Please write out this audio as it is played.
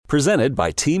Presented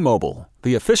by T-Mobile,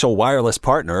 the official wireless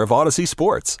partner of Odyssey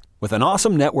Sports. With an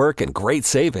awesome network and great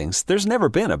savings, there's never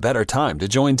been a better time to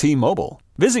join T-Mobile.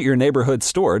 Visit your neighborhood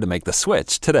store to make the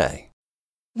switch today.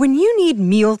 When you need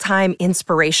mealtime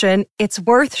inspiration, it's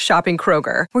worth shopping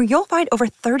Kroger, where you'll find over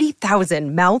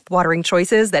 30,000 mouth-watering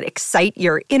choices that excite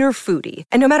your inner foodie.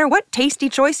 And no matter what tasty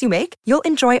choice you make, you'll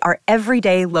enjoy our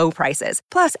everyday low prices,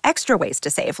 plus extra ways to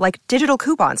save, like digital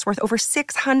coupons worth over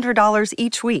 $600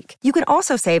 each week. You can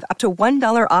also save up to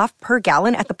 $1 off per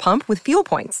gallon at the pump with fuel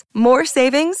points. More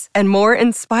savings and more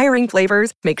inspiring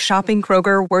flavors make shopping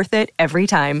Kroger worth it every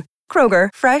time. Kroger,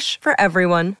 fresh for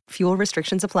everyone. Fuel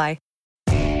restrictions apply.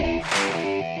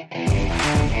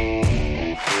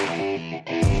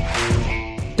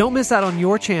 Don't miss out on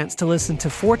your chance to listen to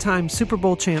four-time Super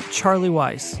Bowl champ Charlie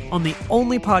Weiss on the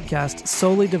only podcast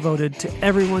solely devoted to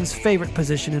everyone's favorite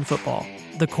position in football,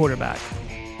 the quarterback.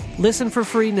 Listen for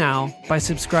free now by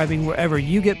subscribing wherever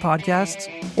you get podcasts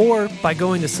or by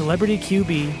going to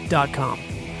celebrityqb.com.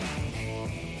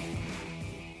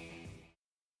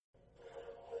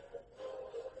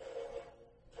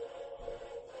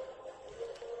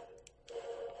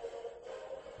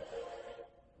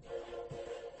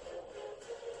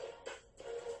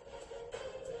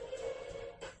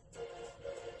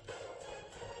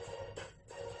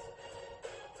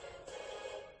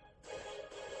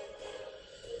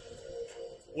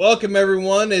 Welcome,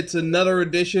 everyone. It's another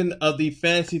edition of the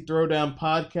Fantasy Throwdown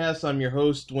Podcast. I'm your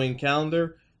host, Dwayne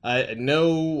Callender. I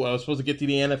know I was supposed to get to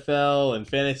the NFL and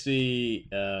fantasy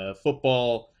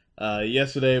football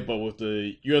yesterday, but with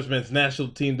the U.S. men's national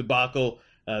team debacle,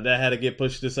 that had to get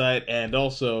pushed aside. And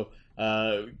also,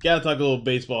 got to talk a little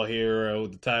baseball here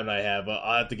with the time I have.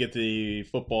 I'll have to get to the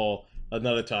football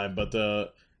another time. But, the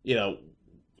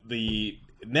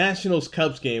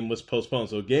Nationals-Cubs game was postponed.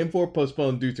 So Game 4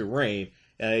 postponed due to rain.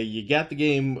 You got the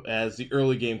game as the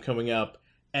early game coming up.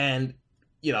 And,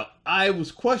 I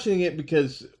was questioning it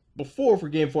because before for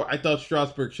Game 4, I thought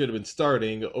Strasburg should have been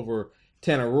starting over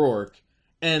Tanner Roark.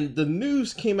 And the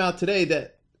news came out today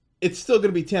that it's still going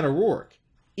to be Tanner Roark,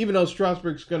 even though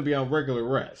Strasburg's going to be on regular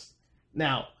rest.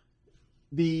 Now,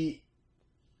 the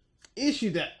issue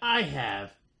that I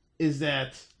have is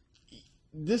that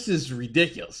this is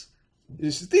ridiculous.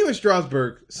 Steven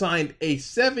Strasburg signed a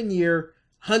 7-year,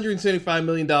 $175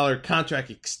 million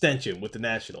contract extension with the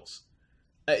Nationals.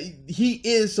 He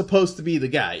is supposed to be the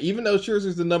guy. Even though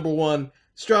Scherzer's the number one,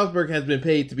 Strasburg has been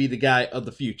paid to be the guy of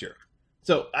the future.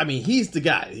 So, he's the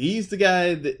guy. He's the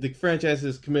guy that the franchise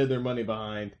has committed their money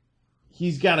behind.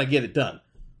 He's got to get it done.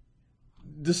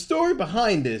 The story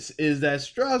behind this is that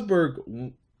Strasburg,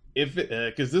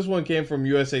 because this one came from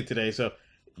USA Today, so,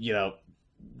 you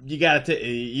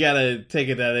gotta take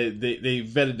it that they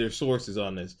vetted their sources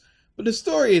on this. But the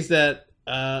story is that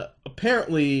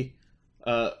apparently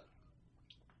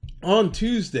on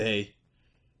Tuesday,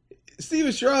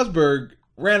 Steven Strasburg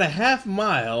ran a half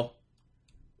mile,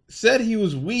 said he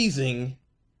was wheezing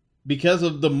because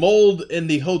of the mold in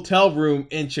the hotel room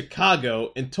in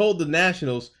Chicago, and told the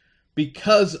Nationals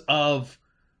because of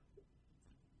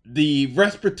the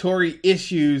respiratory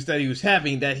issues that he was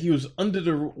having, that he was under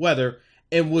the weather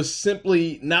and was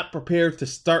simply not prepared to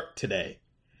start today.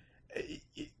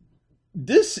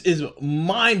 This is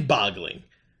mind-boggling,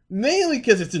 mainly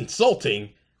because it's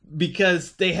insulting,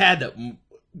 because you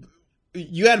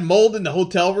had mold in the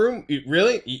hotel room.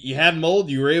 Really? You had mold?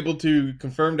 You were able to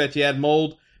confirm that you had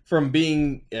mold from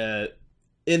being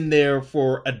in there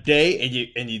for a day,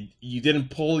 and you didn't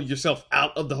pull yourself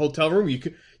out of the hotel room?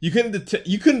 You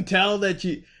couldn't tell that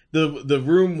the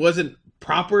room wasn't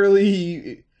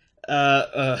properly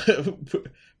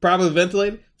properly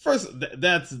ventilated? First,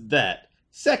 that's that.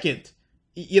 Second,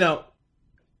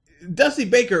 Dusty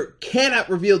Baker cannot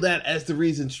reveal that as the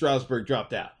reason Strasburg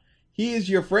dropped out. He is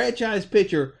your franchise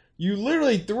pitcher. You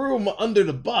literally threw him under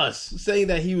the bus saying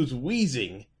that he was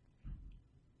wheezing.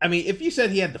 If you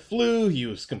said he had the flu, he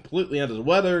was completely under the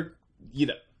weather,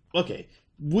 okay,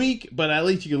 weak, but at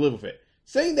least you can live with it.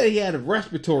 Saying that he had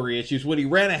respiratory issues when he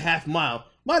ran a half mile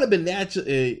might have been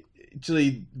actually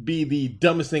be the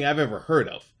dumbest thing I've ever heard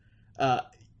of.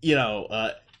 Even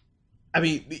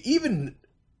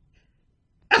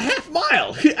a half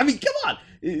mile. Come on.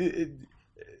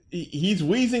 He's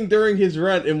wheezing during his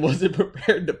run and wasn't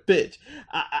prepared to pitch.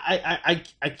 I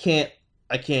can't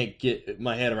get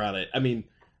my head around it.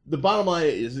 The bottom line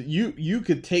is you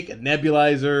could take a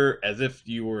nebulizer as if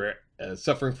you were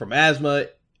suffering from asthma,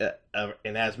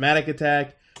 an asthmatic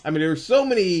attack. There are so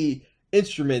many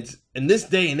instruments in this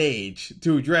day and age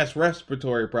to address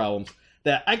respiratory problems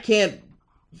that I can't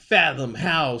fathom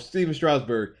how Steven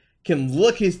Strasburg can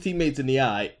look his teammates in the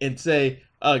eye and say,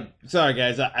 sorry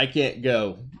guys, I can't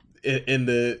go in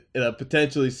a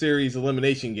potentially series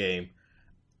elimination game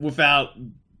without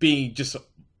being just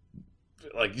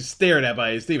like stared at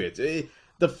by his teammates.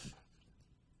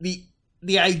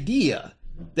 The idea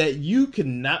that you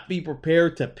cannot be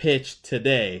prepared to pitch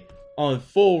today on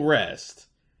full rest,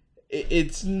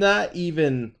 it's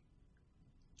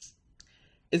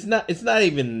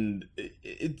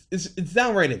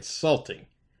downright insulting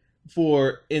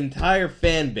for entire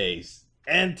fan base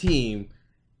and team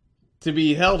to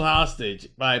be held hostage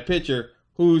by a pitcher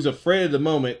who's afraid of the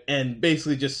moment and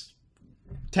basically just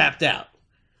tapped out.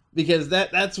 Because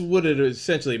that's what it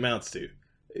essentially amounts to.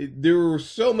 There are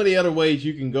so many other ways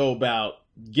you can go about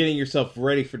getting yourself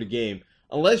ready for the game.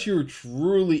 Unless you're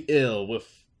truly ill with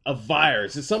a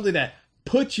virus, it's something that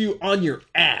puts you on your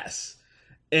ass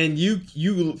and you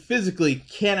physically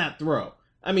cannot throw.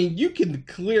 I mean, you can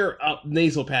clear up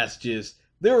nasal passages.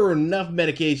 There are enough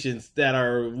medications that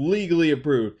are legally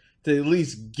approved to at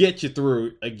least get you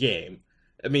through a game.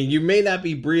 I mean, you may not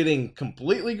be breathing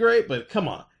completely great, but come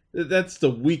on. That's the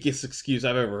weakest excuse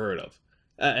I've ever heard of.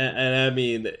 And I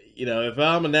mean, you know, if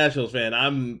I'm a Nationals fan,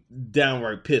 I'm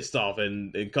downright pissed off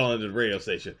and calling to the radio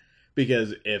station.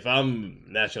 Because if I'm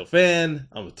a National fan,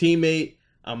 I'm a teammate,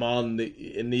 I'm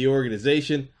in the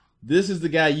organization, this is the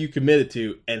guy you committed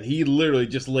to, and he literally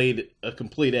just laid a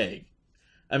complete egg.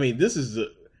 I mean, this is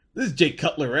Jay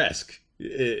Cutler-esque,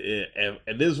 and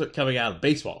this is what coming out of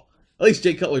baseball. At least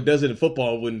Jay Cutler does it in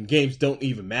football when games don't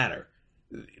even matter.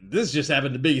 This just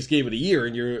happened the biggest game of the year,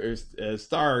 and your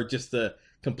star just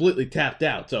completely tapped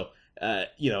out. So,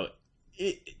 you know,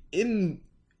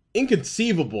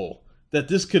 inconceivable that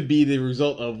this could be the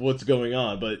result of what's going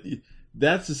on. But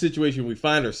that's the situation we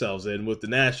find ourselves in with the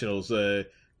Nationals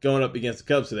going up against the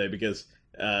Cubs today, because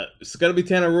it's going to be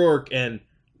Tanner Roark, and,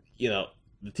 you know,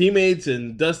 the teammates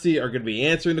and Dusty are going to be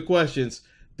answering the questions.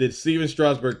 Did Steven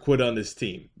Strasburg quit on this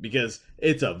team? Because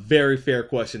it's a very fair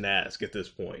question to ask at this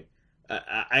point.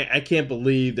 I can't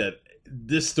believe that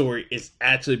this story is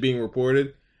actually being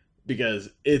reported, because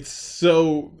it's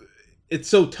so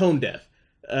tone deaf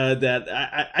that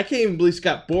I can't even believe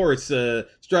Scott Boras,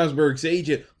 Strasburg's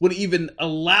agent, would even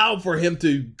allow for him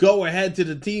to go ahead to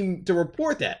the team to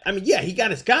report that. I mean, yeah, he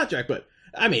got his contract, but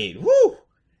I mean, whoo,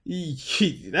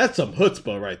 that's some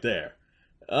chutzpah right there.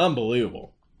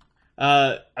 Unbelievable.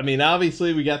 I mean,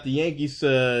 obviously we got the Yankees,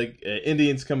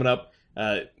 Indians coming up.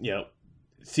 You know,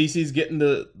 CeCe's getting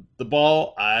the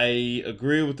ball. I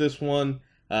agree with this one.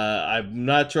 I'm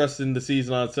not trusting the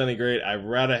season on Sonny Gray. I'd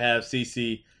rather have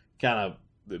CeCe kind of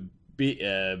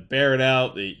bear it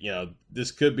out. You know,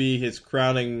 this could be his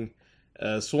crowning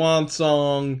swan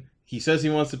song. He says he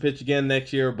wants to pitch again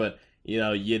next year, but, you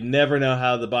know, you never know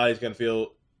how the body's going to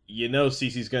feel. You know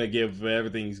CeCe's going to give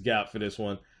everything he's got for this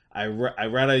one. I'd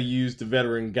rather use the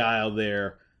veteran Guile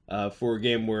there for a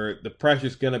game where the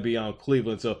pressure's going to be on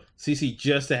Cleveland. So CeCe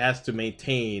just has to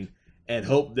maintain and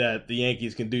hope that the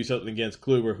Yankees can do something against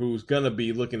Kluber, who's going to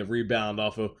be looking to rebound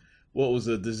off of what was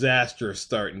a disastrous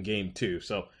start in Game 2.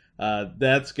 So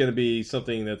that's going to be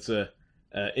something that's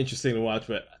interesting to watch.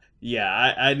 But,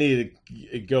 yeah, I need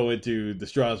to go into the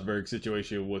Strasburg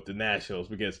situation with the Nationals,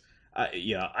 because,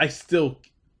 I still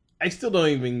don't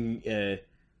even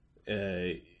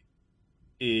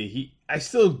I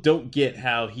still don't get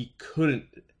how he couldn't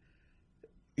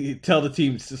tell the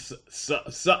team something.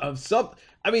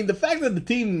 I mean, the fact that the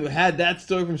team had that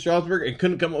story from Strasburg and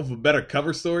couldn't come up with a better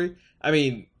cover story, I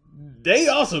mean, they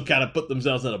also kind of put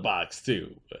themselves in a box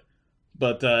too.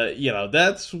 But,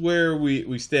 that's where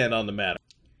we stand on the matter.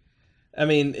 I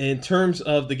mean, in terms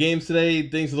of the games today,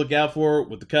 things to look out for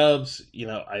with the Cubs,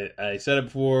 I said it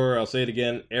before, I'll say it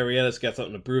again, Arrieta's got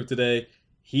something to prove today.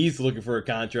 He's looking for a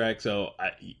contract, so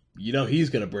he's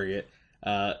going to bring it.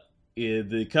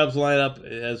 The Cubs lineup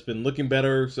has been looking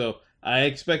better, so I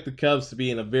expect the Cubs to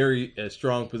be in a very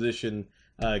strong position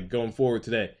going forward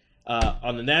today.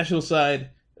 On the National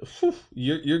side,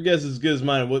 your guess is as good as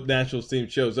mine on what Nationals team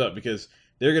shows up, because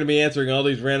they're going to be answering all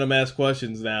these random-ass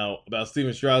questions now about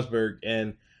Steven Strasburg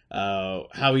and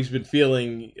how he's been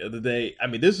feeling the day. I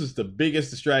mean, this is the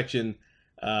biggest distraction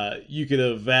you could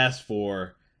have asked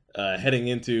for heading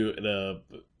into the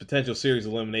potential series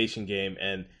elimination game,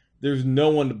 and there's no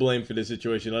one to blame for this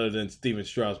situation other than Steven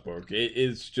Strasburg.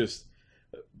 It's just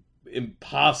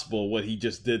impossible what he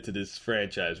just did to this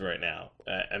franchise right now.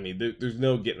 I mean, there's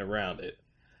no getting around it.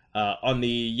 On the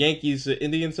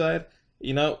Yankees-Indian side,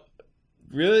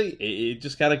 really, it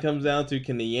just kind of comes down to,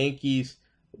 can the Yankees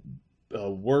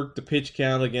work the pitch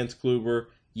count against Kluber?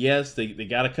 Yes, they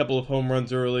got a couple of home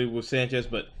runs early with Sanchez,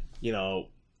 but,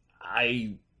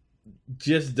 I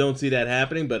just don't see that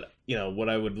happening. But what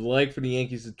I would like for the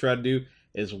Yankees to try to do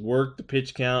is work the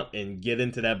pitch count and get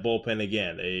into that bullpen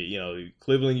again.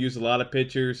 Cleveland used a lot of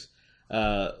pitchers.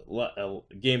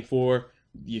 Game 4,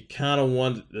 you kind of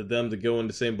want them to go in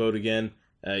the same boat again.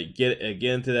 Get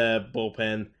into that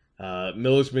bullpen.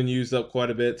 Miller's been used up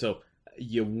quite a bit, so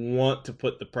you want to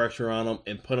put the pressure on them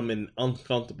and put them in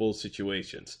uncomfortable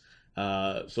situations.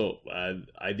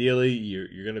 Ideally,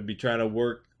 you're going to be trying to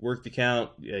work the count,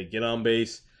 get on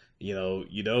base.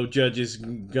 Judge is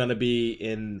going to be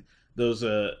in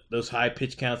those high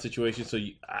pitch count situations, so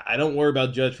I don't worry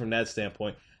about Judge from that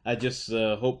standpoint. I just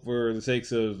hope for the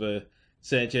sakes of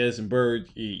Sanchez and Bird,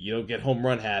 you don't get home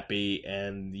run happy,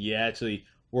 and you actually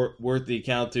work the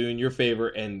account to in your favor.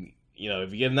 And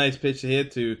if you get a nice pitch to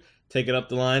hit to take it up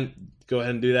the line, go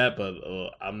ahead and do that. But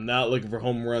I'm not looking for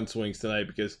home run swings tonight,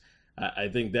 because I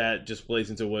think that just plays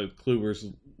into what Kluber's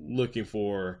looking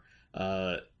for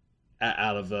out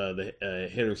of the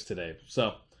hitters today.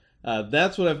 So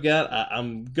that's what I've got.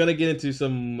 I'm gonna get into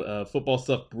some football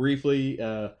stuff briefly.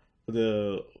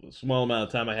 The small amount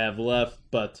of time I have left,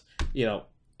 but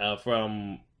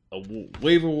from a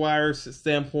waiver wire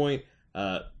standpoint,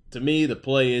 to me the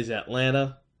play is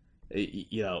Atlanta.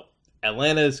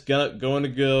 Atlanta is going to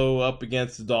go up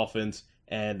against the Dolphins,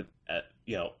 and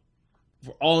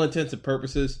for all intents and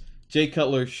purposes, Jay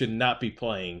Cutler should not be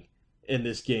playing in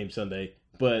this game Sunday,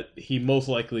 but he most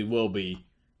likely will be,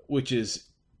 which is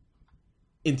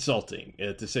insulting,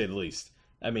 to say the least.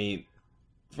 I mean,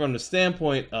 from the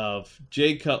standpoint of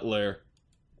Jay Cutler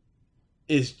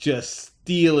is just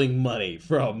stealing money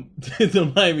from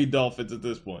the Miami Dolphins at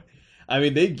this point. I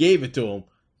mean, they gave it to him,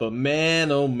 but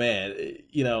man, oh man,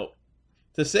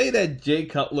 to say that Jay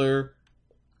Cutler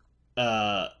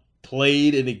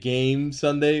played in a game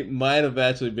Sunday might have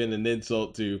actually been an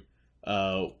insult to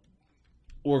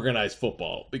organized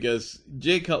football, because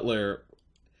Jay Cutler,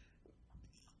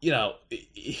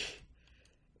 it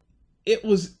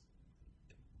was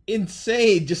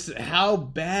insane just how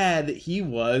bad he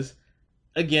was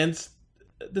against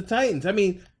the Titans. I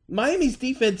mean, Miami's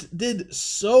defense did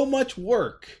so much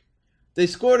work. They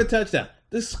scored a touchdown.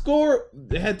 They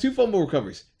had 2 fumble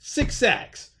recoveries, 6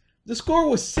 sacks. The score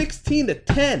was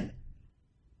 16-10.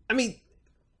 I mean,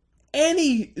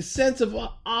 any sense of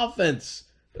offense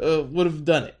would have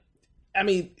done it. I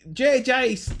mean,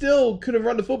 J.J. still could have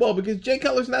run the football because Jay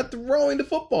Cutler's not throwing the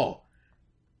football.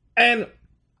 And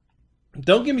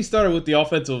don't get me started with the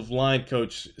offensive line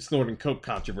coach snorting coke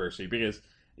controversy, because,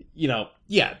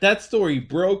 that story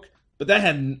broke, but that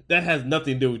has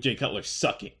nothing to do with Jay Cutler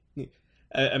sucking.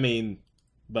 I mean,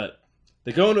 but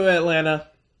they're going to Atlanta.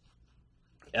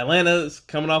 Atlanta's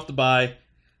coming off the bye.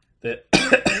 They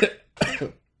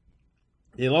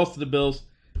lost to the Bills.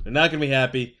 They're not going to be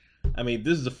happy. I mean,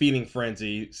 this is a feeding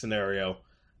frenzy scenario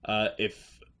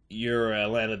if you're an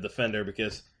Atlanta defender,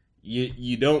 because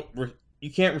you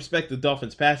can't respect the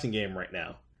Dolphins' passing game right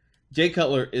now. Jay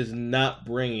Cutler is not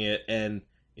bringing it, and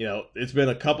it's been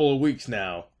a couple of weeks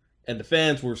now, and the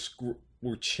fans were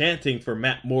chanting for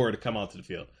Matt Moore to come onto the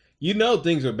field.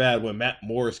 Things are bad when Matt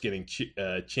Moore is getting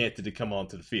chanted to come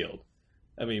onto the field.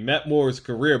 I mean, Matt Moore's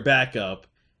career backup,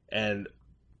 and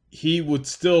he would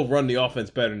still run the offense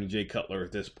better than Jay Cutler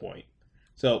at this point.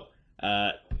 So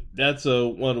that's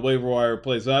one of the waiver wire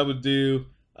plays I would do.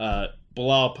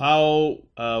 Bilal Powell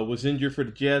was injured for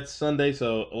the Jets Sunday,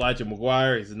 so Elijah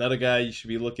McGuire is another guy you should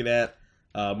be looking at.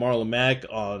 Marlon Mack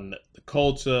on the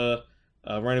Colts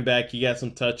running back, he got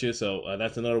some touches, so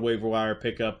that's another waiver wire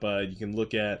pickup you can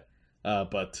look at.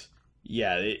 But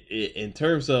yeah, in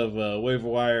terms of waiver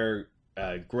wire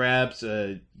grabs,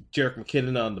 Jerick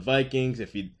McKinnon on the Vikings,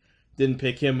 if you didn't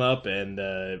pick him up, and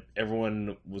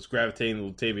everyone was gravitating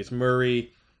to Latavius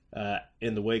Murray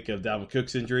in the wake of Dalvin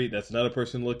Cook's injury, that's another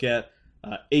person to look at.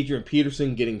 Adrian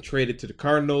Peterson getting traded to the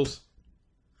Cardinals,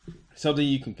 something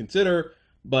you can consider,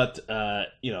 but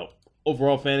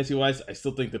overall fantasy-wise, I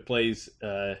still think the plays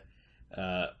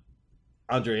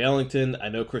Andre Ellington. I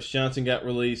know Chris Johnson got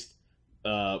released,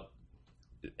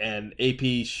 and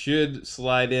AP should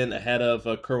slide in ahead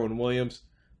of Kerwin Williams,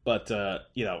 but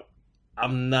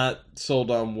I'm not sold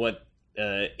on what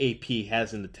AP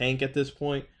has in the tank at this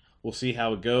point. We'll see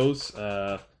how it goes,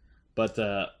 but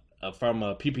from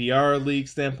a PPR league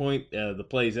standpoint, the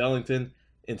plays Ellington.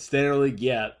 In Standard League,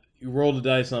 yeah, you roll the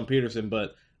dice on Peterson,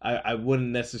 but I wouldn't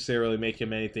necessarily make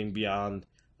him anything beyond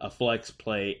a flex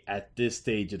play at this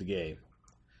stage of the game.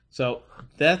 So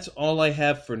that's all I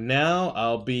have for now.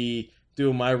 I'll be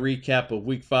doing my recap of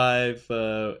Week 5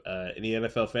 in the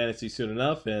NFL Fantasy soon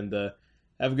enough, and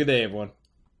have a good day, everyone.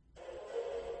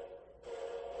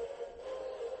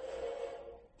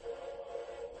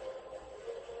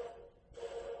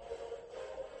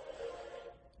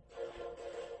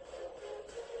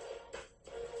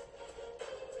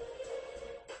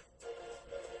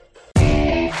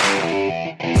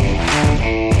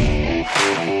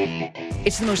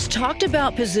 It's the most talked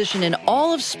about position in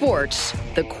all of sports,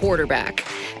 the quarterback.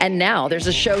 And now there's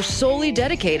a show solely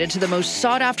dedicated to the most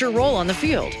sought after role on the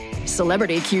field,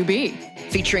 Celebrity QB,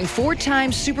 featuring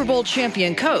 4-time Super Bowl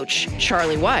champion coach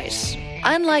Charlie Weis.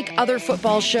 Unlike other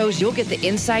football shows, you'll get the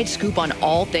inside scoop on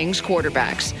all things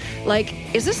quarterbacks. Like,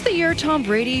 is this the year Tom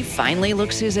Brady finally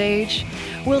looks his age?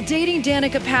 Will dating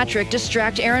Danica Patrick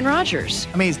distract Aaron Rodgers?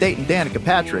 I mean, he's dating Danica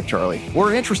Patrick, Charlie.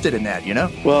 We're interested in that, you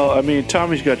know? Well, I mean,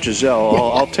 Tommy's got Giselle.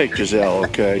 I'll take Giselle,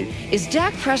 okay? Is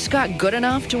Dak Prescott good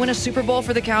enough to win a Super Bowl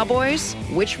for the Cowboys?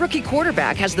 Which rookie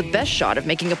quarterback has the best shot of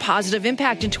making a positive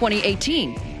impact in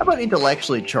 2018? How about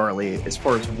intellectually, Charlie, as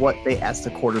far as what they ask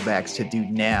the quarterbacks to do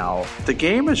now? The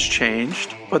game has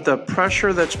changed, but the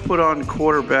pressure that's put on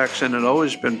quarterbacks, and it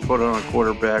always been put on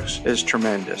quarterbacks, is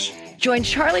tremendous. Join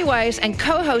Charlie Weis and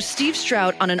co-host Steve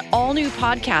Strout on an all-new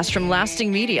podcast from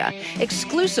Lasting Media,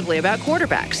 exclusively about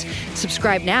quarterbacks.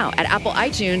 Subscribe now at Apple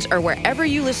iTunes or wherever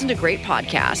you listen to great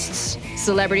podcasts.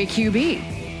 Celebrity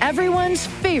QB, everyone's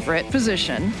favorite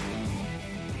position.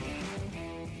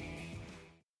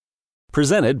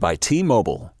 Presented by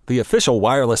T-Mobile, the official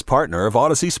wireless partner of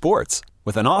Odyssey Sports.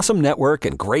 With an awesome network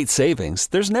and great savings,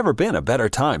 there's never been a better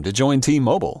time to join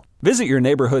T-Mobile. Visit your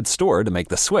neighborhood store to make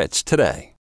the switch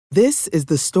today. This is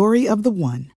the story of the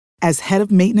one. As head of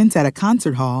maintenance at a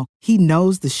concert hall, he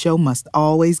knows the show must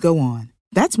always go on.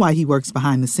 That's why he works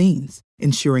behind the scenes,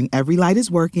 ensuring every light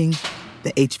is working,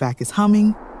 the HVAC is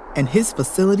humming, and his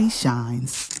facility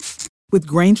shines. With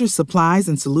Grainger's supplies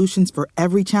and solutions for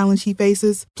every challenge he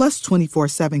faces, plus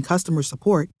 24/7 customer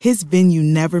support, his venue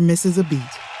never misses a beat.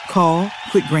 Call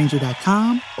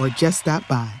quickgrainger.com or just stop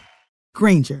by.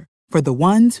 Grainger, for the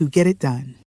ones who get it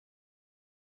done.